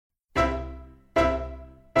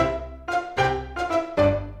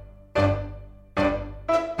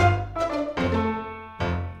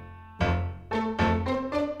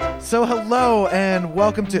So hello and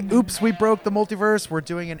welcome to Oops, We Broke the Multiverse. We're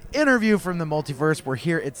doing an interview from the multiverse. We're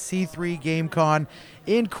here at C3 GameCon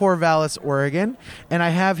in Corvallis, Oregon. And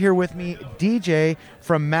I have here with me DJ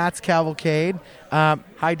from Matt's Cavalcade. Hi,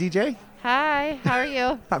 DJ. Hi, how are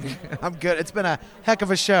you? I'm good. It's been a heck of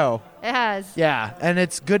a show. It has. Yeah, and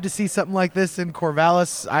it's good to see something like this in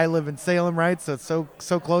Corvallis. I live in Salem, right? So it's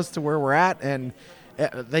so close to where we're at, and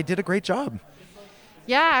they did a great job.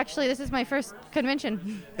 Yeah, actually, this is my first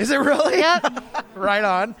convention. Is it really? Yep. Right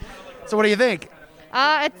on. So what do you think?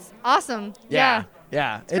 It's awesome. Yeah.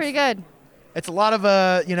 It's pretty good. It's a lot of,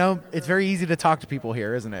 it's very easy to talk to people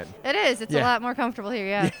here, isn't it? It is. It's a lot more comfortable here,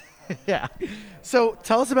 yeah. Yeah. So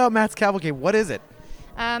tell us about Matt's Cavalcade. What is it?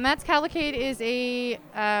 Matt's Cavalcade is a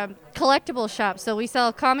collectible shop. So we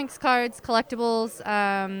sell comics, cards,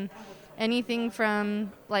 collectibles, anything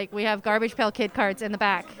from, like, we have Garbage Pail Kid cards in the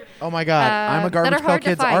back. Oh, my God. I'm a Garbage Pail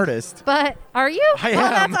Kids artist. But are you? I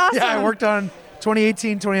am. That's awesome. Yeah, I worked on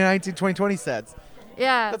 2018, 2019, 2020 sets.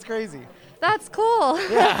 Yeah. That's crazy. That's cool.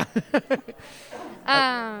 Yeah.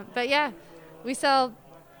 But, yeah, we sell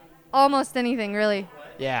almost anything, really.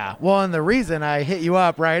 Yeah. Well, and the reason I hit you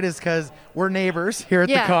up, right, is because we're neighbors here at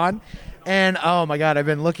the con. And, oh, my God, I've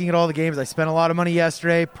been looking at all the games. I spent a lot of money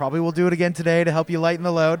yesterday. Probably will do it again today to help you lighten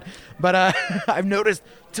the load. But I've noticed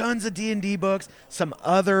tons of D&D books, some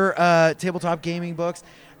other tabletop gaming books.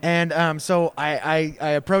 And so I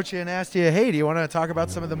approached you and asked you, hey, do you want to talk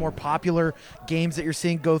about some of the more popular games that you're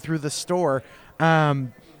seeing go through the store?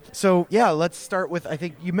 So, yeah, let's start with, I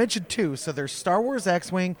think you mentioned two. So there's Star Wars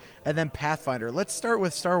X-Wing and then Pathfinder. Let's start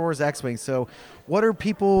with Star Wars X-Wing. So what are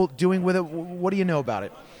people doing with it? What do you know about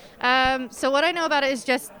it? So what I know about it is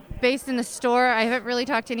just based in the store. I haven't really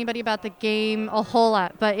talked to anybody about the game a whole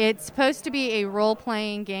lot, but it's supposed to be a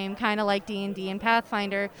role-playing game, kind of like D&D and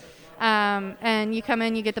Pathfinder. And you come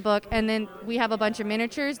in, you get the book, and then we have a bunch of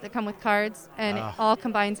miniatures that come with cards, and it all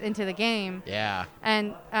combines into the game. Yeah.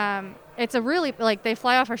 And it's a really, like, they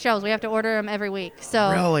fly off our shelves. We have to order them every week.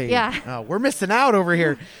 So really? Yeah. Oh, we're missing out over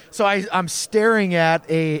here. So I'm staring at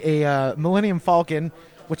a Millennium Falcon,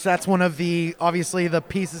 which that's one of the, obviously, the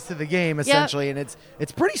pieces to the game, essentially. Yep. And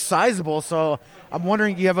it's pretty sizable. So I'm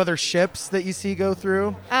wondering, do you have other ships that you see go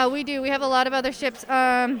through? We do. We have a lot of other ships.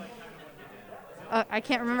 I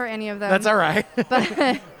can't remember any of them. That's all right.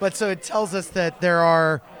 But so it tells us that there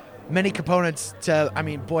are many components to, I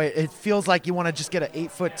mean, boy, it feels like you want to just get an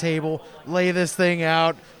 8-foot table, lay this thing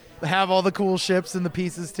out, have all the cool ships and the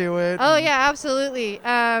pieces to it. Oh, yeah, absolutely.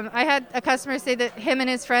 I had a customer say that him and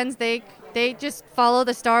his friends, they just follow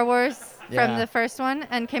the Star Wars from the first one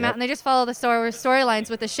and came out, and they just follow the Star Wars storylines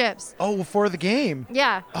with the ships. Oh, for the game?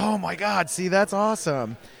 Yeah. Oh, my God. See, that's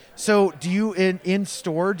awesome. So do you, in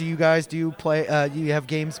store, do you have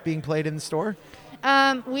games being played in the store?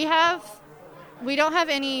 We don't have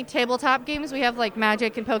any tabletop games. We have, like,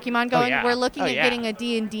 Magic and Pokemon going. Yeah. We're looking at getting a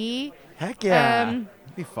D&D. Heck yeah. It'd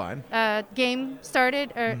be fun. Game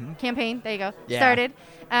started, or campaign, there you go, yeah.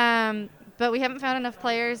 started. But we haven't found enough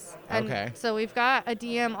players. Okay. So we've got a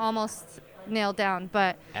DM almost nailed down,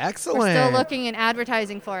 but excellent. We're still looking and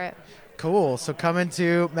advertising for it. Cool. So coming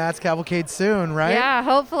to Matt's Cavalcade soon, right? Yeah,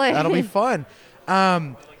 hopefully. That'll be fun.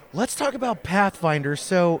 Let's talk about Pathfinder.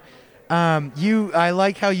 So I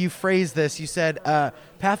like how you phrased this. You said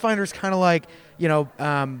Pathfinder's kind of like,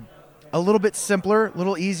 a little bit simpler, a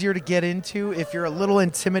little easier to get into if you're a little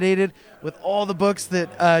intimidated with all the books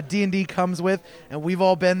that D&D comes with, and we've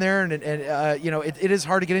all been there, and it is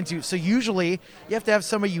hard to get into. So usually you have to have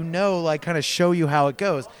somebody like kind of show you how it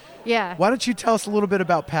goes. Yeah. Why don't you tell us a little bit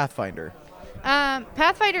about Pathfinder?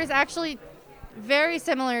 Pathfinder is actually very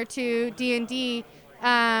similar to D&D,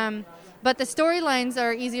 but the storylines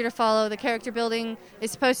are easier to follow. The character building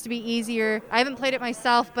is supposed to be easier. I haven't played it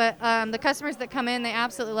myself, but the customers that come in, they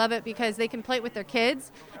absolutely love it because they can play it with their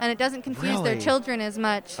kids, and it doesn't confuse their children as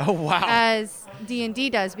much as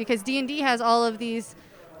D&D does, because D&D has all of these,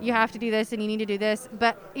 you have to do this and you need to do this.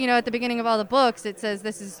 But, at the beginning of all the books, it says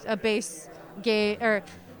this is a base game, or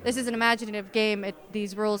this is an imaginative game.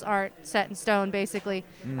 These rules aren't set in stone, basically.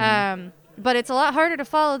 Mm-hmm. But it's a lot harder to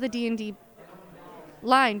follow the D&D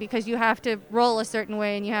line because you have to roll a certain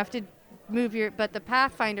way and you have to move but the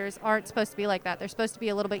Pathfinders aren't supposed to be like that. They're supposed to be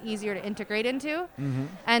a little bit easier to integrate into. Mm-hmm.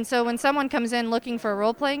 And so when someone comes in looking for a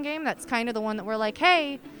role-playing game, that's kind of the one that we're like,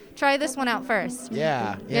 hey, try this one out first.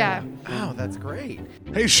 Yeah. Oh, that's great.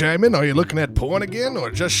 Hey, Simon, are you looking at porn again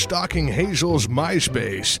or just stalking Hazel's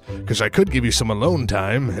MySpace? Because I could give you some alone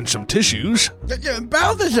time and some tissues.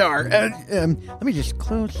 Balthazar, let me just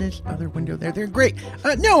close this other window there. They're great.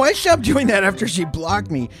 No, I stopped doing that after she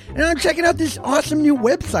blocked me. And I'm checking out this awesome new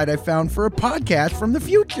website I found for a podcast from the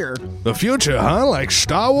future. The future, huh? Like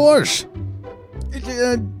Star Wars?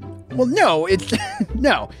 Well, no, it's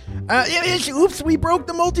no. It's Oops, We Broke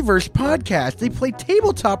the Multiverse podcast. They play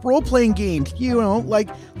tabletop role-playing games, like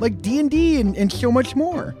D&D and so much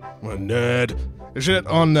more. Well, nerd. Is it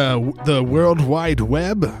on the World Wide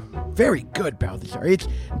Web? Very good, Balthazar. It's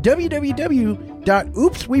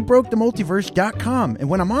www.oopswebrokethemultiverse.com. And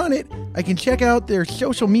when I'm on it, I can check out their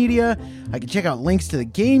social media. I can check out links to the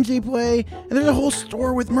games they play, and there's a whole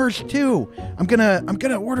store with merch too. I'm gonna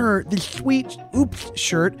order this sweet Oops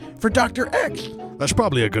shirt for Dr. X. That's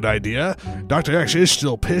probably a good idea. Dr. X is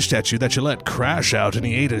still pissed at you that you let Crash out and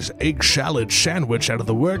he ate his egg salad sandwich out of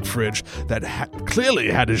the work fridge that clearly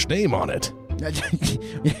had his name on it.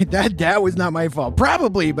 That was not my fault,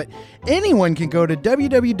 probably, but anyone can go to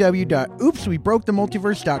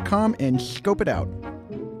www.oopswebrokethemultiverse.com and scope it out.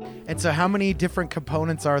 And so how many different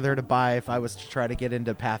components are there to buy if I was to try to get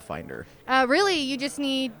into Pathfinder? Really, you just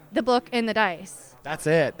need the book and the dice. That's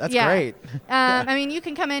it. That's Yeah. great. I mean, you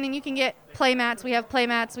can come in and you can get play mats. We have play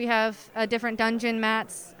mats. We have different dungeon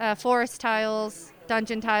mats, forest tiles,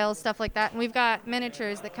 dungeon tiles, stuff like that. And we've got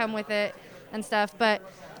miniatures that come with it and stuff. But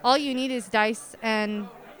all you need is dice and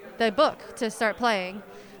the book to start playing.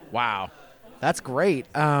 Wow. That's great.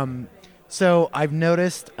 So I've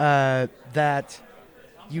noticed that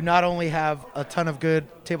you not only have a ton of good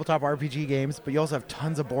tabletop RPG games, but you also have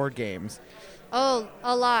tons of board games. Oh,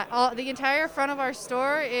 a lot. The entire front of our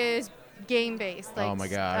store is game-based. Oh, my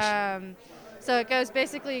gosh. So it goes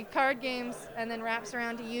basically card games and then wraps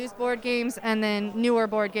around to used board games, and then newer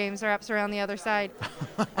board games wraps around the other side.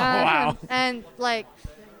 Wow. And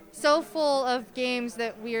so full of games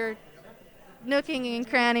that we're nooking and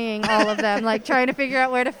crannying all of them, like trying to figure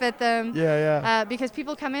out where to fit them. Yeah. Because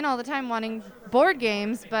people come in all the time wanting board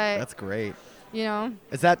games, but That's great.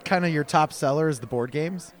 Is that kind of your top seller is the board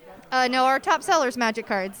games? No, our top seller's Magic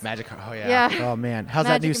cards. Magic. Oh, yeah. Yeah. Oh, man. How's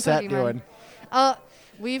that Magic new and set Pokemon. doing?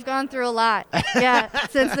 We've gone through a lot. Yeah,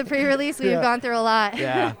 since the pre-release, we've gone through a lot.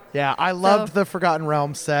 Yeah. I loved the Forgotten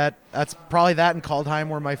Realms set. That's probably that and Kaldheim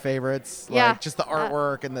were my favorites. Yeah. Like just the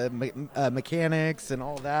artwork and the mechanics and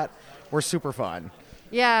all that were super fun.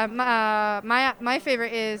 Yeah, my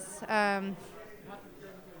favorite is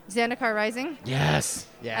Zendikar Rising. Yes.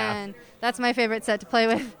 Yeah. And that's my favorite set to play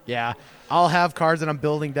with. Yeah. I'll have cards and I'm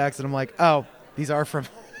building decks and I'm like, oh, these are from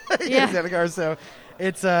Zendikar. So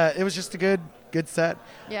it was just a good set.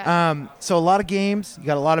 Yeah. So a lot of games. You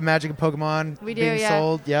got a lot of Magic and Pokemon We do, being yeah.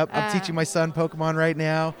 sold. Yep. I'm teaching my son Pokemon right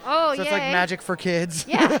now. Oh, So it's like yay. Magic for kids.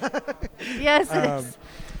 Yeah. Yes, it is.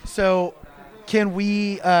 So can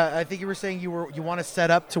we, I think you were saying you want to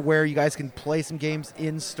set up to where you guys can play some games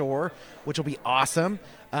in store, which will be awesome.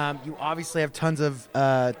 You obviously have tons of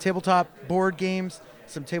tabletop board games,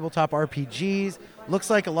 some tabletop RPGs. Looks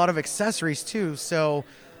like a lot of accessories too. So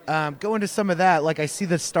go into some of that. Like I see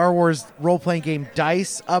the Star Wars role-playing game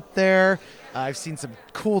Dice up there. I've seen some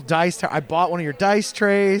cool dice. I bought one of your dice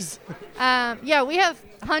trays. Yeah, we have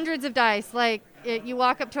hundreds of dice. Like you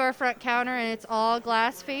walk up to our front counter and it's all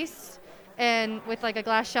glass faced and with like a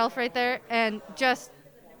glass shelf right there, and just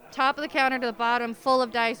top of the counter to the bottom full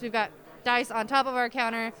of dice. We've got dice on top of our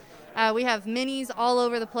counter. We have minis all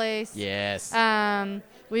over the place. Yes.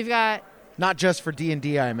 We've got Not just for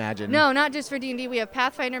D&D, I imagine. no, not just for D&D. We have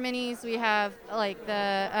Pathfinder minis. We have like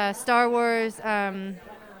the Star Wars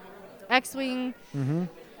X-wing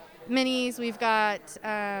minis. We've got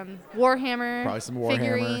Warhammer. Probably some Warhammer.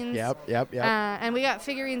 figurines. Yep. And we got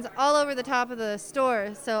figurines all over the top of the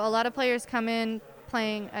store. So a lot of players come in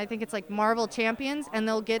playing, I think it's like Marvel Champions, and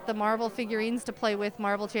they'll get the Marvel figurines to play with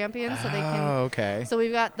Marvel Champions. So they can. Oh, okay. So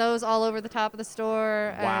we've got those all over the top of the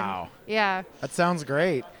store. and Wow. Yeah. That sounds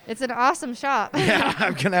great. It's an awesome shop. Yeah,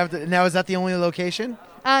 I'm going to have to. Now, is that the only location?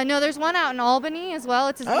 No, there's one out in Albany as well.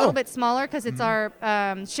 It's a Oh. little bit smaller because it's our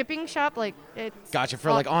shipping shop. Like it's Gotcha, for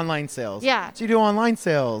all- like online sales. Yeah. So you do online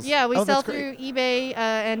sales. Yeah, we Oh, sell that's great. through eBay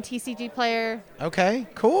and TCG Player. Okay,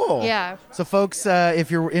 cool. Yeah. So, folks,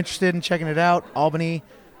 if you're interested in checking it out, Albany,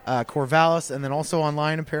 Corvallis, and then also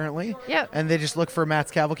online, apparently. Yep. And they just look for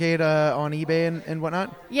Matt's Cavalcade on eBay and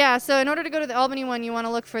whatnot. Yeah, so in order to go to the Albany one, you want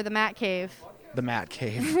to look for the Matt Cave. The Matt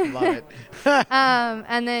Cave. Love it.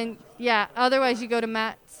 And then, yeah, otherwise you go to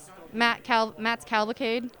Matt's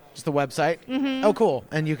Cavalcade. Just the website? Mm-hmm. Oh, cool.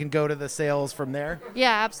 And you can go to the sales from there?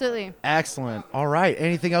 Yeah, absolutely. Excellent. All right.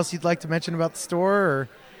 Anything else you'd like to mention about the store?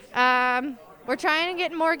 Or? We're trying to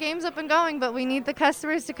get more games up and going, but we need the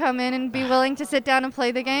customers to come in and be willing to sit down and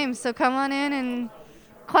play the games. So come on in and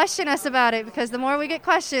question us about it, because the more we get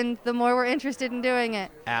questioned, the more we're interested in doing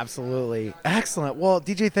it. Absolutely. Excellent. Well,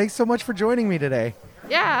 DJ, thanks so much for joining me today.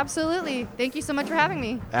 Yeah, absolutely. Thank you so much for having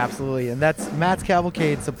me. Absolutely. And that's Matt's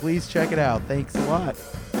Cavalcade, so please check it out. Thanks a lot.